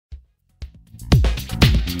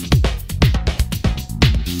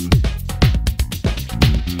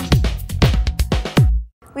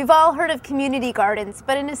We've all heard of community gardens,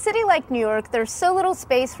 but in a city like New York, there's so little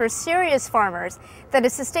space for serious farmers that a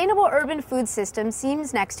sustainable urban food system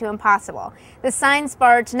seems next to impossible. The Science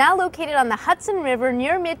Barge, now located on the Hudson River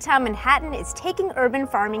near Midtown Manhattan, is taking urban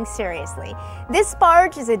farming seriously. This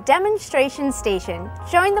barge is a demonstration station,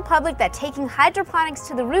 showing the public that taking hydroponics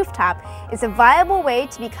to the rooftop is a viable way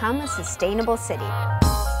to become a sustainable city.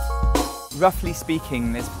 Roughly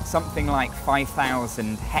speaking, there's something like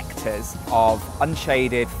 5,000 hectares of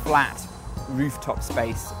unshaded, flat rooftop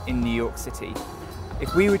space in New York City.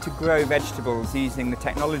 If we were to grow vegetables using the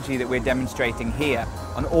technology that we're demonstrating here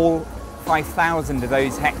on all 5,000 of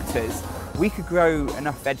those hectares, we could grow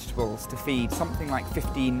enough vegetables to feed something like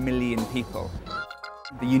 15 million people.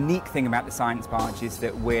 The unique thing about the Science Barge is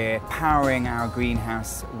that we're powering our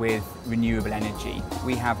greenhouse with renewable energy.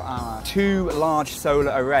 We have our 2 large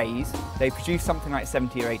solar arrays. They produce something like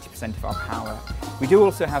 70 or 80% of our power. We do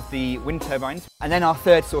also have the wind turbines. And then our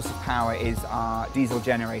third source of power is our diesel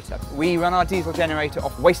generator. We run our diesel generator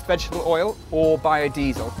off waste vegetable oil or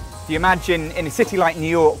biodiesel. If you imagine in a city like New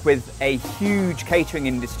York with a huge catering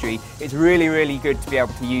industry, it's really good to be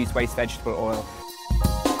able to use waste vegetable oil.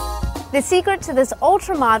 The secret to this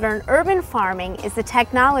ultra-modern urban farming is the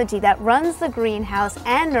technology that runs the greenhouse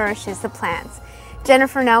and nourishes the plants.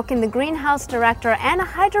 Jennifer Nelkin, the greenhouse director and a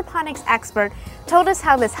hydroponics expert, told us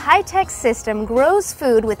how this high-tech system grows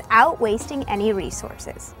food without wasting any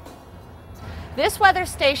resources. This weather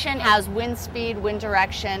station has wind speed, wind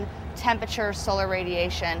direction, temperature, solar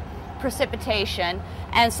radiation, precipitation,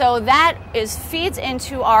 and so that feeds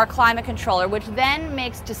into our climate controller, which then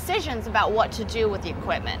makes decisions about what to do with the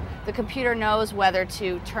equipment. The computer knows whether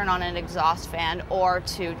to turn on an exhaust fan or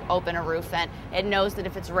to open a roof vent. It knows that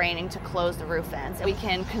if it's raining, to close the roof vents. We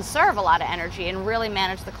can conserve a lot of energy and really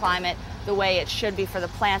manage the climate the way it should be for the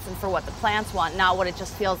plants and for what the plants want, not what it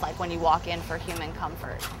just feels like when you walk in for human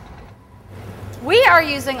comfort. We are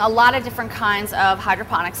using a lot of different kinds of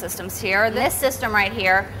hydroponic systems here. This system right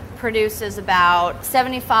here produces about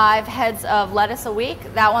 75 heads of lettuce a week.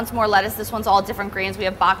 That one's more lettuce, this one's all different greens. We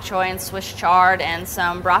have bok choy and Swiss chard and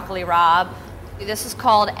some broccoli rabe. This is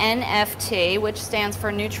called NFT, which stands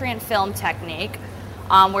for nutrient film technique,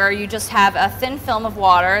 where you just have a thin film of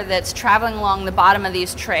water that's traveling along the bottom of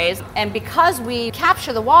these trays. And because we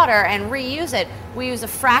capture the water and reuse it, we use a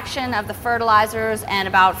fraction of the fertilizers and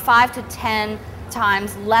about 5 to 10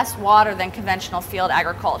 times less water than conventional field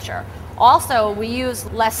agriculture. Also, we use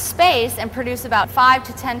less space and produce about 5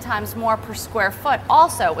 to 10 times more per square foot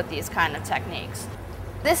also with these kind of techniques.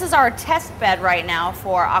 This is our test bed right now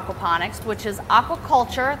for aquaponics, which is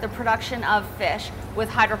aquaculture, the production of fish, with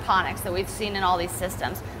hydroponics that we've seen in all these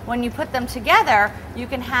systems. When you put them together, you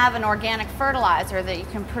can have an organic fertilizer that you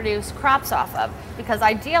can produce crops off of, because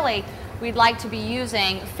ideally we'd like to be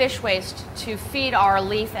using fish waste to feed our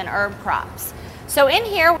leaf and herb crops. So in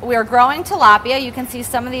here, we're growing tilapia. You can see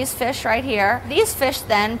some of these fish right here. These fish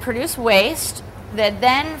then produce waste that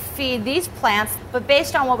then feed these plants, but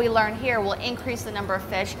based on what we learn here, we'll increase the number of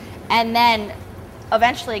fish and then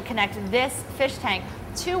eventually connect this fish tank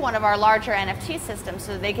to one of our larger NFT systems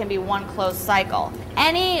so that they can be one closed cycle.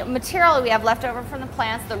 Any material we have left over from the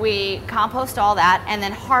plants, that we compost all that and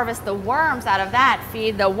then harvest the worms out of that,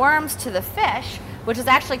 feed the worms to the fish, which is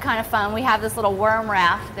actually kind of fun. We have this little worm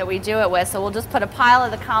raft that we do it with, so we'll just put a pile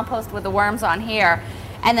of the compost with the worms on here,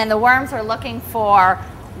 and then the worms are looking for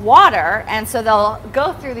water, and so they'll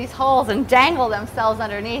go through these holes and dangle themselves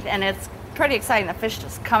underneath, and it's pretty exciting. The fish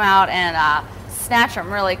just come out and snatch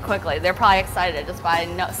them really quickly. They're probably excited just by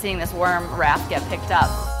seeing this worm raft get picked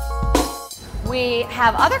up. We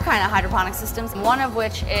have other kind of hydroponic systems, one of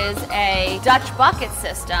which is a Dutch bucket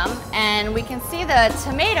system, and we can see the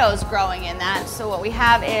tomatoes growing in that. So what we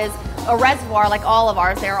have is a reservoir like all of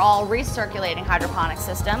ours. They're all recirculating hydroponic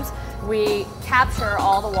systems. We capture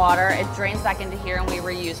all the water, it drains back into here, and we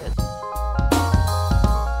reuse it.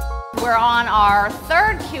 We're on our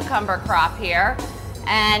 3rd cucumber crop here,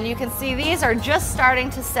 and you can see these are just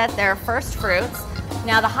starting to set their first fruits.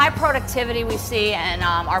 Now, the high productivity we see and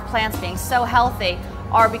our plants being so healthy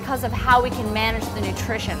are because of how we can manage the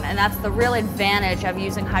nutrition, and that's the real advantage of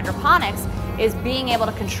using hydroponics, is being able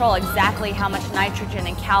to control exactly how much nitrogen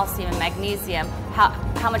and calcium and magnesium,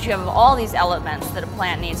 how much you have of all these elements that a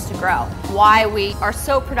plant needs to grow. Why we are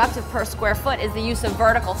so productive per square foot is the use of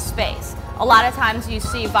vertical space. A lot of times you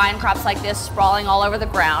see vine crops like this sprawling all over the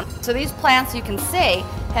ground. So these plants, you can see,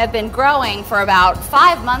 have been growing for about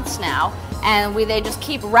 5 months now, and they just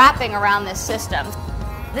keep wrapping around this system.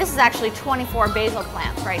 This is actually 24 basil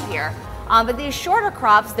plants right here. But these shorter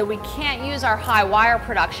crops that we can't use our high wire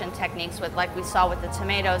production techniques with, like we saw with the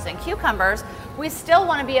tomatoes and cucumbers, we still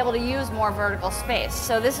want to be able to use more vertical space.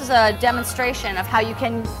 So this is a demonstration of how you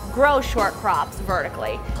can grow short crops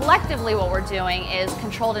vertically. Collectively, what we're doing is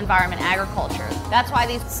controlled environment agriculture. That's why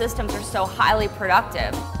these systems are so highly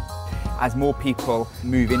productive. As more people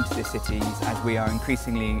move into the cities, as we are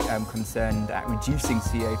increasingly concerned at reducing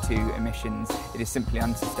CO2 emissions, it is simply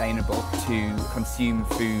unsustainable to consume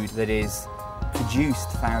food that is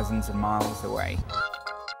produced thousands of miles away.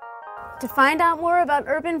 To find out more about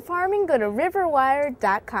urban farming, go to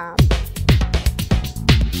riverwire.com.